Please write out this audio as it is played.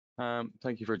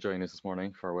Thank you for joining us this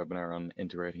morning for our webinar on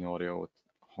integrating audio with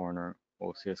Horner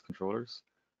OCS controllers.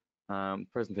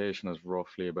 Presentation is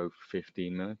roughly about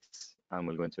 15 minutes and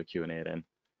we'll go into a Q&A then.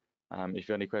 If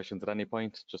you have any questions at any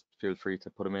point, just feel free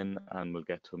to put them in and we'll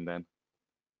get to them then.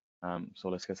 So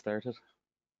let's get started.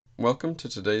 Welcome to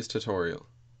today's tutorial.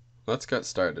 Let's get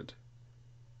started.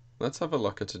 Let's have a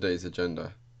look at today's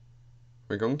agenda.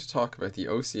 We're going to talk about the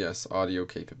OCS audio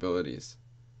capabilities.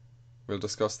 We'll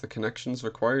discuss the connections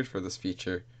required for this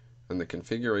feature and the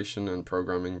configuration and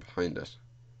programming behind it.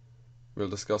 We'll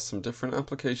discuss some different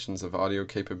applications of audio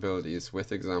capabilities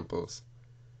with examples.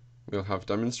 We'll have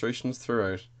demonstrations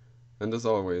throughout, and as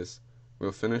always,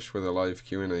 we'll finish with a live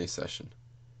Q&A session.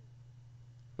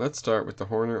 Let's start with the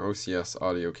Horner OCS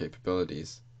audio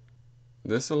capabilities.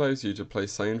 This allows you to play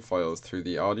sound files through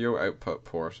the audio output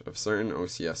port of certain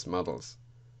OCS models.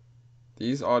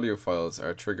 These audio files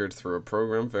are triggered through a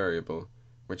program variable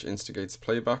which instigates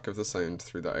playback of the sound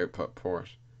through the output port.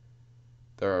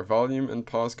 There are volume and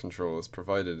pause controls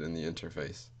provided in the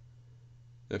interface.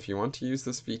 If you want to use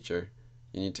this feature,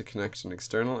 you need to connect an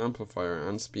external amplifier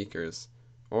and speakers,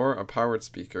 or a powered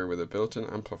speaker with a built-in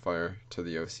amplifier to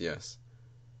the OCS.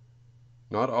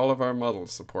 Not all of our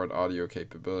models support audio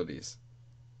capabilities.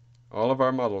 All of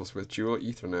our models with dual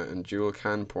Ethernet and dual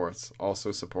CAN ports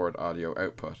also support audio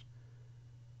output.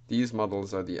 These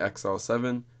models are the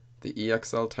XL7, the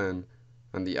EXL10,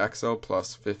 and the XL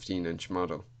Plus 15-inch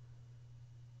model.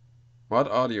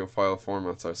 What audio file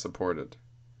formats are supported?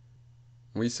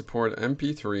 We support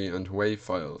MP3 and WAV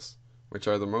files, which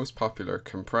are the most popular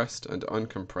compressed and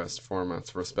uncompressed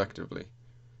formats respectively.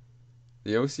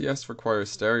 The OCS requires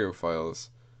stereo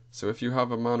files, so if you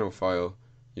have a mono file,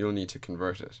 you'll need to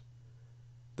convert it.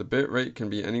 The bit rate can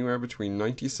be anywhere between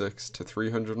 96 to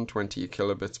 320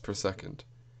 kilobits per second.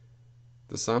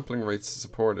 The sampling rates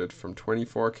supported from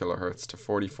 24 kHz to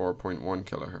 44.1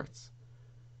 kHz.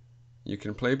 You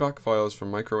can play back files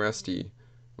from microSD,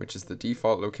 which is the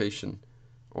default location,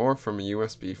 or from a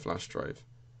USB flash drive.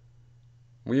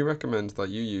 We recommend that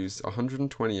you use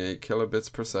 128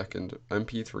 kilobits per second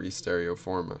MP3 stereo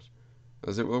format,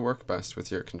 as it will work best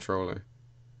with your controller.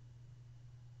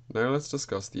 Now let's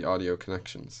discuss the audio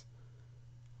connections.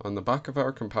 On the back of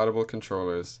our compatible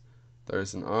controllers, there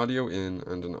is an audio in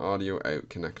and an audio out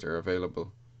connector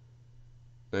available.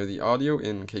 Now the audio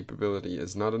in capability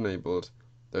is not enabled,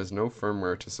 there's no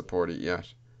firmware to support it yet.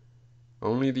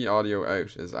 Only the audio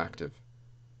out is active.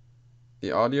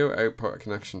 The audio output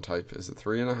connection type is a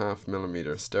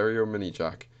 3.5mm stereo mini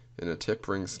jack in a tip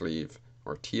ring sleeve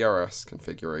or TRS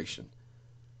configuration.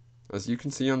 As you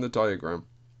can see on the diagram,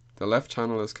 the left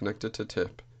channel is connected to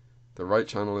tip, the right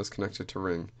channel is connected to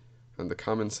ring, and the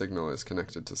common signal is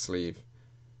connected to sleeve.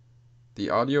 The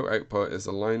audio output is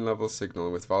a line level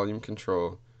signal with volume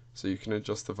control, so you can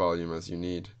adjust the volume as you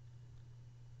need.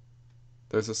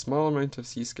 There's a small amount of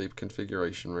Seascape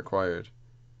configuration required.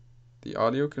 The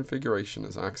audio configuration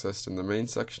is accessed in the main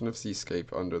section of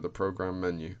Seascape under the Program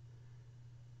menu.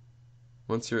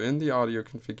 Once you're in the audio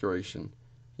configuration,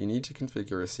 you need to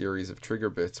configure a series of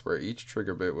trigger bits where each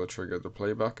trigger bit will trigger the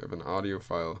playback of an audio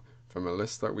file from a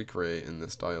list that we create in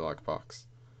this dialog box.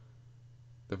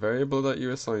 The variable that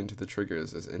you assign to the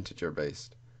triggers is integer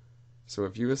based. So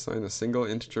if you assign a single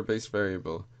integer based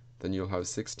variable, then you'll have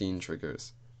 16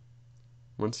 triggers.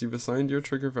 Once you've assigned your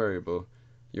trigger variable,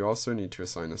 you also need to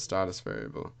assign a status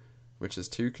variable, which is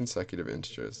 2 consecutive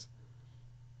integers.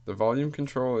 The volume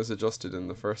control is adjusted in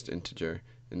the first integer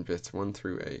in bits 1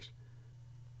 through 8.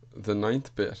 The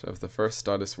 9th bit of the first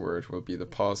status word will be the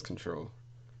pause control,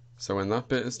 so when that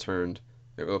bit is turned,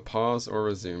 it will pause or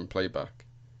resume playback.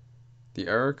 The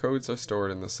error codes are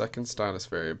stored in the second status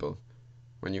variable.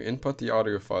 When you input the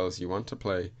audio files you want to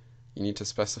play, you need to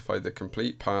specify the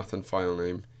complete path and file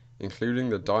name, including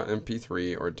the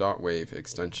 .mp3 or .wav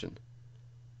extension.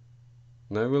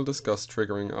 Now we'll discuss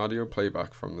triggering audio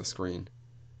playback from the screen.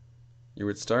 You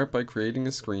would start by creating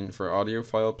a screen for audio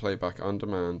file playback on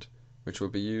demand, which will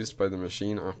be used by the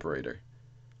machine operator.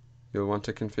 You'll want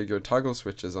to configure toggle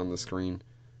switches on the screen,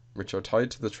 which are tied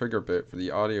to the trigger bit for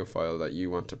the audio file that you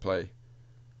want to play.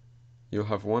 You'll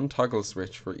have one toggle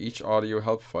switch for each audio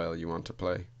help file you want to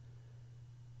play.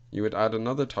 You would add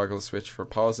another toggle switch for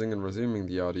pausing and resuming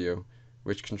the audio,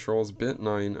 which controls bit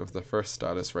 9 of the first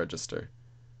status register.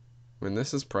 When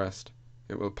this is pressed,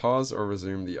 it will pause or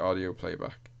resume the audio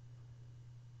playback.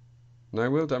 Now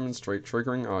we'll demonstrate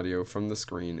triggering audio from the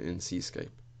screen in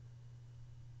Seascape.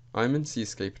 I'm in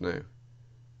Seascape now.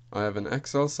 I have an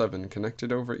XL7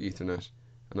 connected over Ethernet,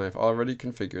 and I've already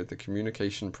configured the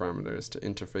communication parameters to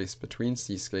interface between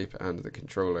Seascape and the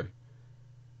controller.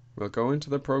 We'll go into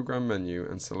the program menu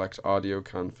and select Audio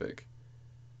Config.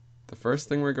 The first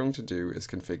thing we're going to do is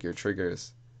configure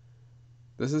triggers.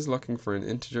 This is looking for an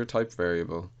integer type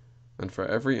variable, and for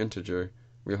every integer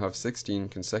we'll have 16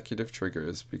 consecutive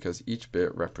triggers because each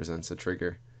bit represents a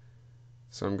trigger.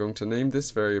 So I'm going to name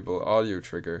this variable audio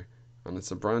trigger, and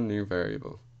it's a brand new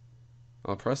variable.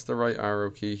 I'll press the right arrow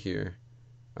key here,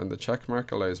 and the check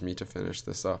mark allows me to finish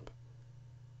this up.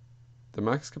 The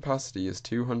max capacity is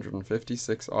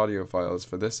 256 audio files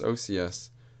for this OCS,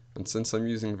 and since I'm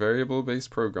using variable-based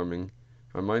programming,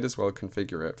 I might as well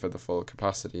configure it for the full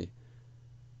capacity.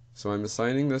 So I'm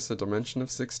assigning this a dimension of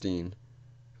 16,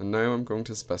 and now I'm going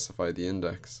to specify the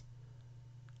index.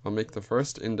 I'll make the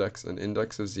first index an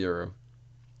index of 0.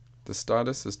 The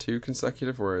status is 2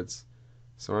 consecutive words,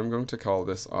 so I'm going to call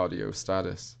this audio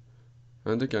status.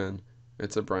 And again,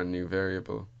 it's a brand new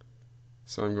variable.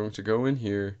 So I'm going to go in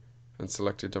here and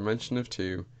select a dimension of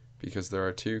 2 because there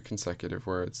are 2 consecutive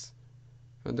words.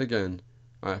 And again,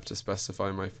 I have to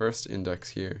specify my first index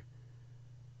here.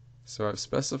 So I've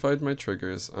specified my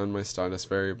triggers and my status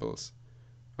variables.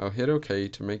 I'll hit OK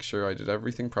to make sure I did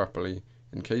everything properly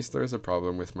in case there's a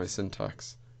problem with my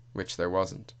syntax, which there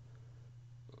wasn't.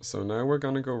 So now we're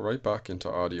going to go right back into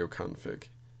audio config.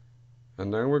 And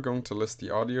now we're going to list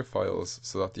the audio files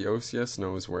so that the OCS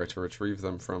knows where to retrieve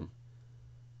them from.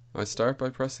 I start by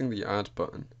pressing the Add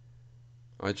button.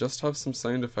 I just have some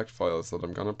sound effect files that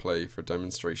I'm going to play for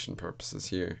demonstration purposes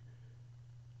here.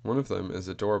 One of them is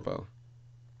a doorbell.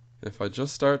 If I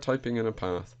just start typing in a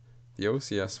path, the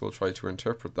OCS will try to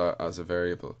interpret that as a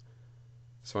variable.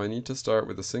 So I need to start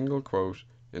with a single quote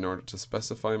in order to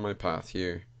specify my path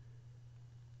here.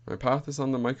 My path is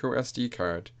on the micro SD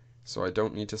card, so I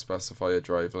don't need to specify a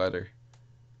drive letter.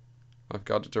 I've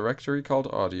got a directory called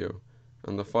audio,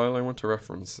 and the file I want to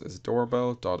reference is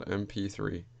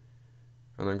doorbell.mp3,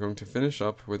 and I'm going to finish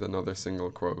up with another single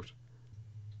quote.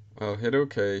 I'll hit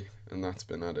OK, and that's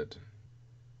been added.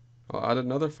 I'll add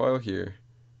another file here,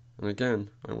 and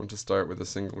again I want to start with a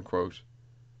single quote.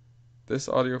 This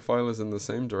audio file is in the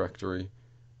same directory,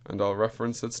 and I'll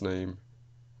reference its name,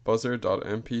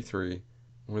 buzzer.mp3,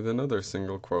 with another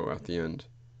single quote at the end.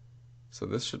 So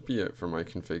this should be it for my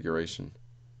configuration.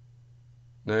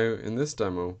 Now in this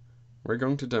demo, we're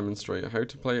going to demonstrate how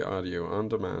to play audio on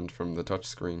demand from the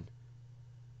touchscreen.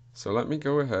 So let me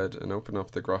go ahead and open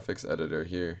up the graphics editor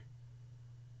here.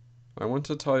 I want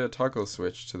to tie a toggle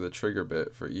switch to the trigger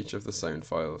bit for each of the sound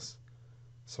files.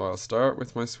 So I'll start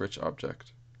with my switch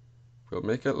object. We'll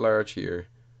make it large here,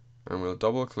 and we'll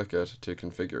double click it to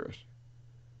configure it.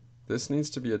 This needs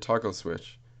to be a toggle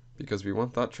switch because we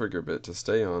want that trigger bit to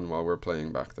stay on while we're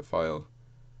playing back the file.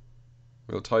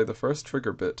 We'll tie the first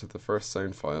trigger bit to the first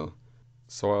sound file,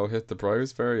 so I'll hit the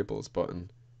Browse Variables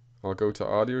button. I'll go to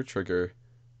Audio Trigger,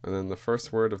 and then the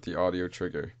first word of the audio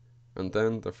trigger, and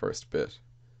then the first bit.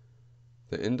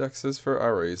 The indexes for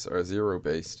arrays are 0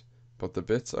 based, but the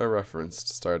bits are referenced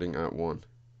starting at 1.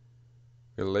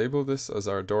 We'll label this as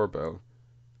our doorbell,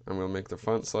 and we'll make the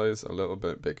font size a little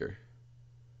bit bigger.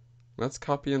 Let's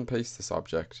copy and paste this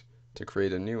object to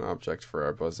create a new object for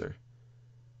our buzzer.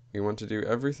 We want to do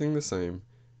everything the same,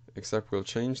 except we'll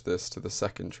change this to the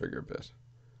second trigger bit.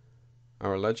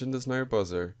 Our legend is now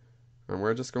buzzer, and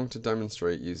we're just going to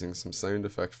demonstrate using some sound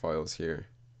effect files here.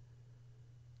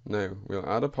 Now we'll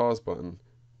add a pause button,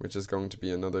 which is going to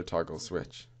be another toggle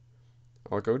switch.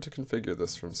 I'll go to configure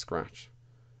this from scratch.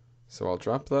 So I'll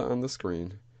drop that on the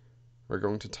screen. We're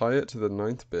going to tie it to the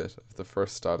 9th bit of the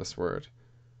first status word.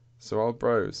 So I'll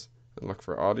browse and look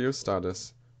for audio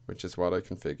status, which is what I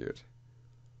configured.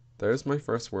 There's my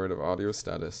first word of audio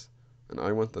status, and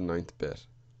I want the 9th bit.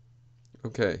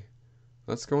 Okay,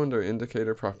 let's go under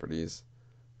indicator properties,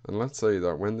 and let's say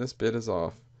that when this bit is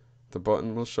off, the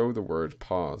button will show the word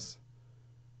pause.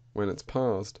 When it's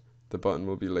paused, the button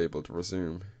will be labeled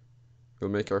resume. We'll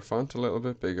make our font a little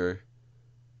bit bigger.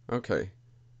 Okay,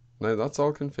 now that's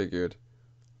all configured.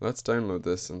 Let's download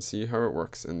this and see how it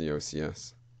works in the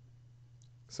OCS.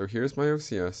 So here's my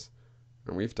OCS,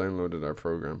 and we've downloaded our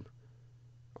program.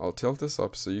 I'll tilt this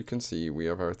up so you can see we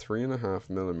have our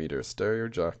 3.5mm stereo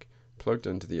jack plugged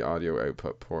into the audio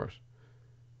output port.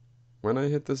 When I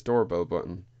hit this doorbell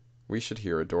button, we should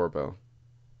hear a doorbell.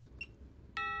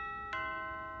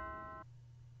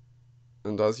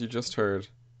 And as you just heard,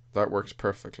 that worked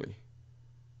perfectly.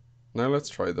 Now let's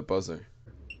try the buzzer.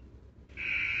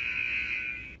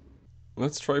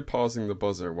 Let's try pausing the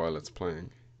buzzer while it's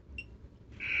playing.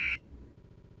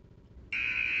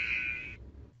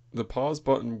 The pause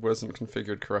button wasn't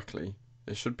configured correctly.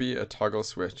 It should be a toggle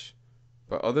switch,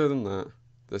 but other than that,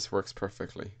 this works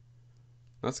perfectly.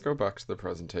 Let's go back to the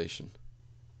presentation.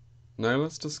 Now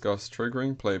let's discuss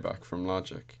triggering playback from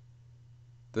logic.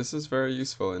 This is very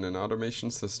useful in an automation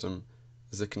system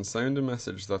as it can sound a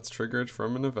message that's triggered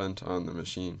from an event on the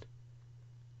machine.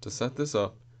 To set this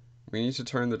up, we need to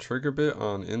turn the trigger bit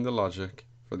on in the logic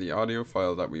for the audio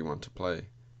file that we want to play.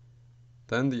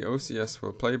 Then the OCS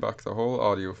will play back the whole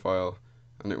audio file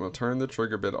and it will turn the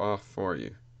trigger bit off for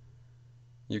you.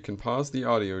 You can pause the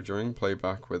audio during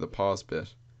playback with a pause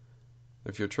bit.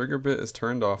 If your trigger bit is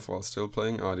turned off while still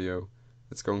playing audio,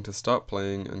 it's going to stop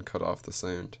playing and cut off the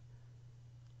sound.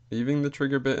 Leaving the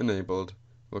trigger bit enabled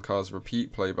will cause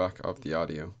repeat playback of the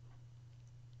audio.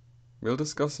 We'll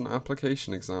discuss an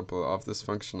application example of this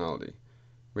functionality,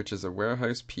 which is a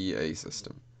warehouse PA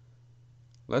system.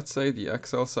 Let's say the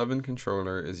XL7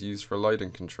 controller is used for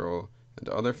lighting control and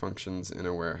other functions in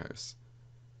a warehouse.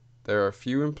 There are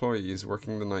few employees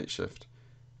working the night shift,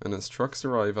 and as trucks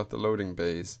arrive at the loading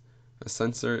bays, a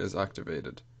sensor is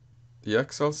activated. The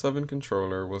XL7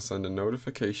 controller will send a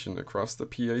notification across the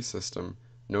PA system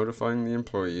notifying the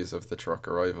employees of the truck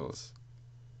arrivals.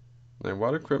 Now,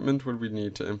 what equipment would we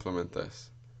need to implement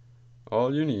this?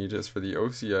 All you need is for the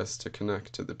OCS to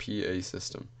connect to the PA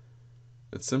system.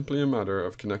 It's simply a matter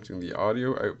of connecting the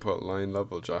audio output line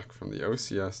level jack from the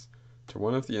OCS to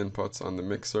one of the inputs on the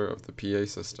mixer of the PA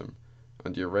system,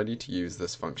 and you're ready to use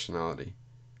this functionality.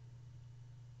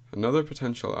 Another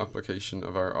potential application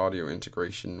of our audio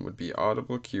integration would be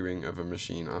audible cueing of a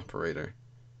machine operator.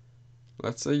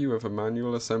 Let's say you have a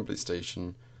manual assembly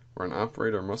station where an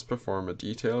operator must perform a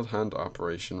detailed hand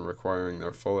operation requiring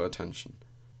their full attention.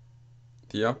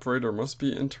 The operator must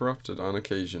be interrupted on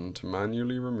occasion to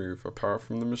manually remove a part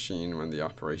from the machine when the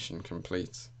operation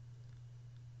completes.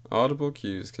 Audible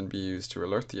cues can be used to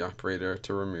alert the operator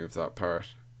to remove that part.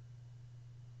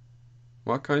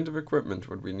 What kind of equipment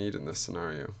would we need in this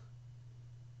scenario?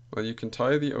 Well, you can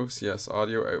tie the OCS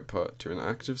audio output to an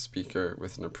active speaker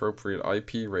with an appropriate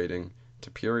IP rating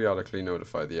to periodically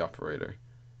notify the operator.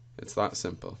 It's that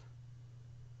simple.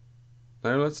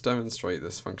 Now let's demonstrate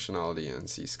this functionality in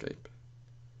Cscape.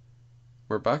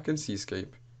 We're back in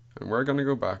Cscape, and we're going to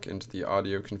go back into the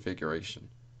audio configuration.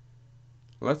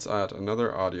 Let's add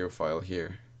another audio file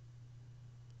here.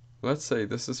 Let's say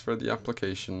this is for the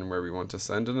application where we want to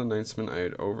send an announcement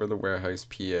out over the warehouse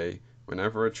PA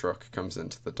whenever a truck comes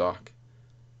into the dock.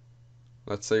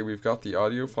 Let's say we've got the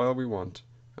audio file we want,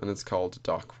 and it's called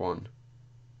doc1.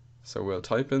 So we'll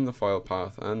type in the file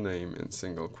path and name in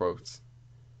single quotes.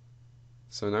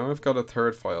 So now I've got a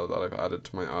third file that I've added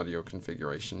to my audio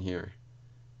configuration here,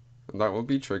 and that will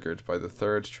be triggered by the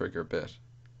third trigger bit.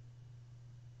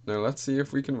 Now let's see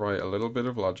if we can write a little bit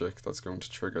of logic that's going to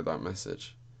trigger that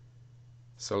message.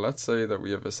 So let's say that we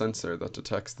have a sensor that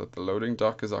detects that the loading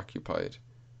dock is occupied.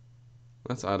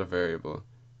 Let's add a variable,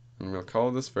 and we'll call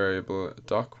this variable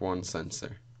doc1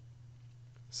 sensor.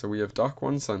 So we have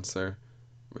doc1 sensor,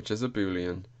 which is a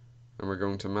boolean, and we're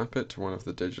going to map it to one of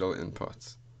the digital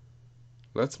inputs.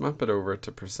 Let's map it over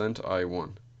to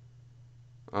 %i1.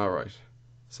 Alright,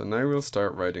 so now we'll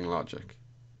start writing logic.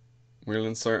 We'll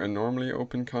insert a normally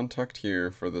open contact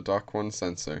here for the doc1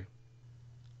 sensor.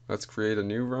 Let's create a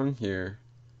new rung here.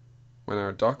 When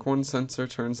our doc1 sensor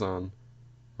turns on,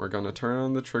 we're going to turn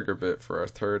on the trigger bit for our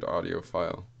third audio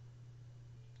file.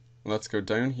 Let's go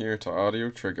down here to audio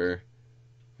trigger,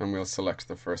 and we'll select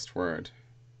the first word.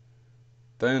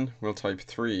 Then we'll type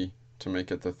 3 to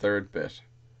make it the third bit.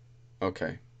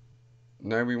 OK.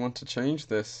 Now we want to change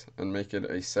this and make it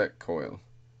a set coil.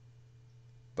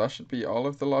 That should be all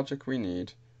of the logic we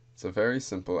need. It's a very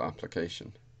simple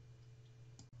application.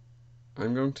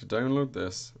 I'm going to download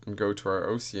this and go to our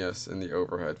OCS in the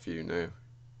overhead view now.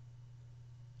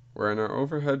 We're in our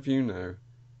overhead view now.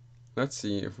 Let's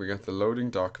see if we get the loading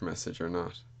dock message or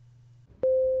not.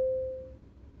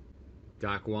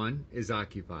 Dock 1 is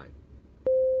occupied.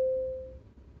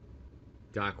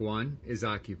 Dock 1 is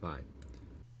occupied.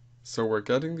 So we're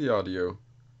getting the audio,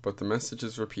 but the message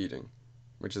is repeating,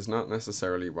 which is not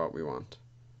necessarily what we want.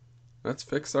 Let's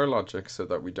fix our logic so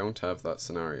that we don't have that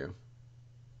scenario.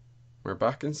 We're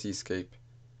back in Cscape,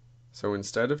 so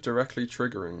instead of directly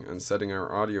triggering and setting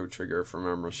our audio trigger from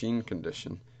our machine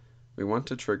condition, we want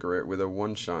to trigger it with a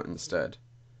one-shot instead.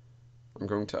 I'm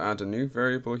going to add a new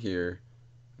variable here,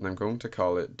 and I'm going to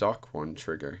call it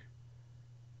doc1trigger.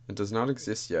 It does not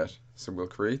exist yet, so we'll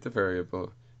create the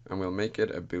variable and we'll make it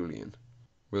a boolean.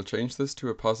 We'll change this to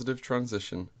a positive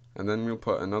transition, and then we'll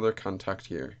put another contact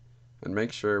here and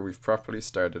make sure we've properly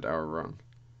started our run.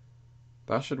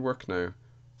 That should work now,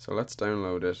 so let's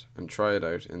download it and try it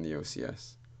out in the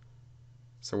OCS.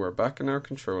 So we're back in our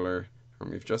controller and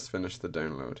we've just finished the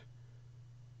download.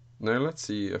 Now let's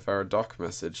see if our dock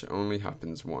message only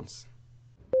happens once.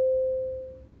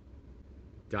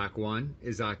 Dock 1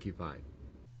 is occupied.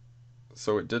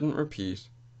 So it didn't repeat,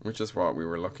 which is what we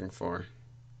were looking for.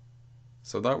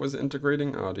 So that was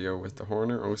integrating audio with the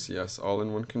Horner OCS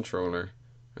all-in-one controller,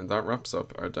 and that wraps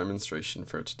up our demonstration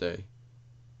for today.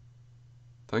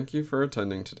 Thank you for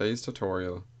attending today's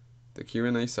tutorial. The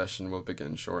Q&A session will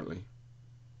begin shortly.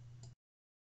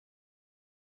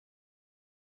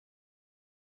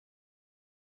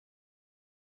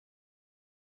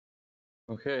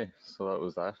 Okay, so that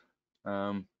was that.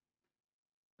 I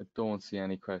don't see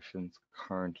any questions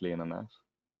currently in on that.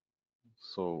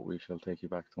 So we shall take you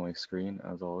back to my screen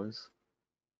as always.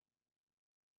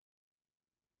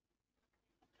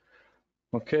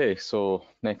 Okay, so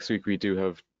next week we do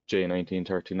have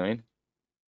J1939.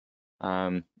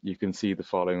 You can see the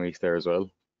following weeks there as well.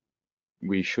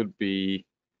 We should be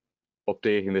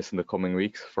updating this in the coming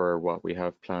weeks for what we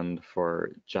have planned for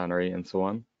January and so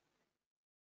on.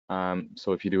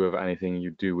 So if you do have anything you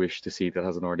do wish to see that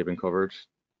hasn't already been covered,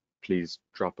 please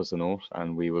drop us a note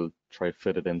and we will try to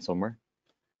fit it in somewhere.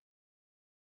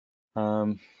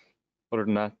 Other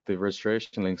than that, the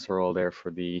registration links are all there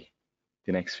for the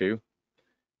next few.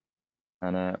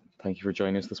 And thank you for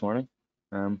joining us this morning.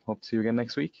 Hope to see you again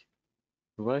next week.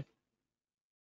 Bye-bye.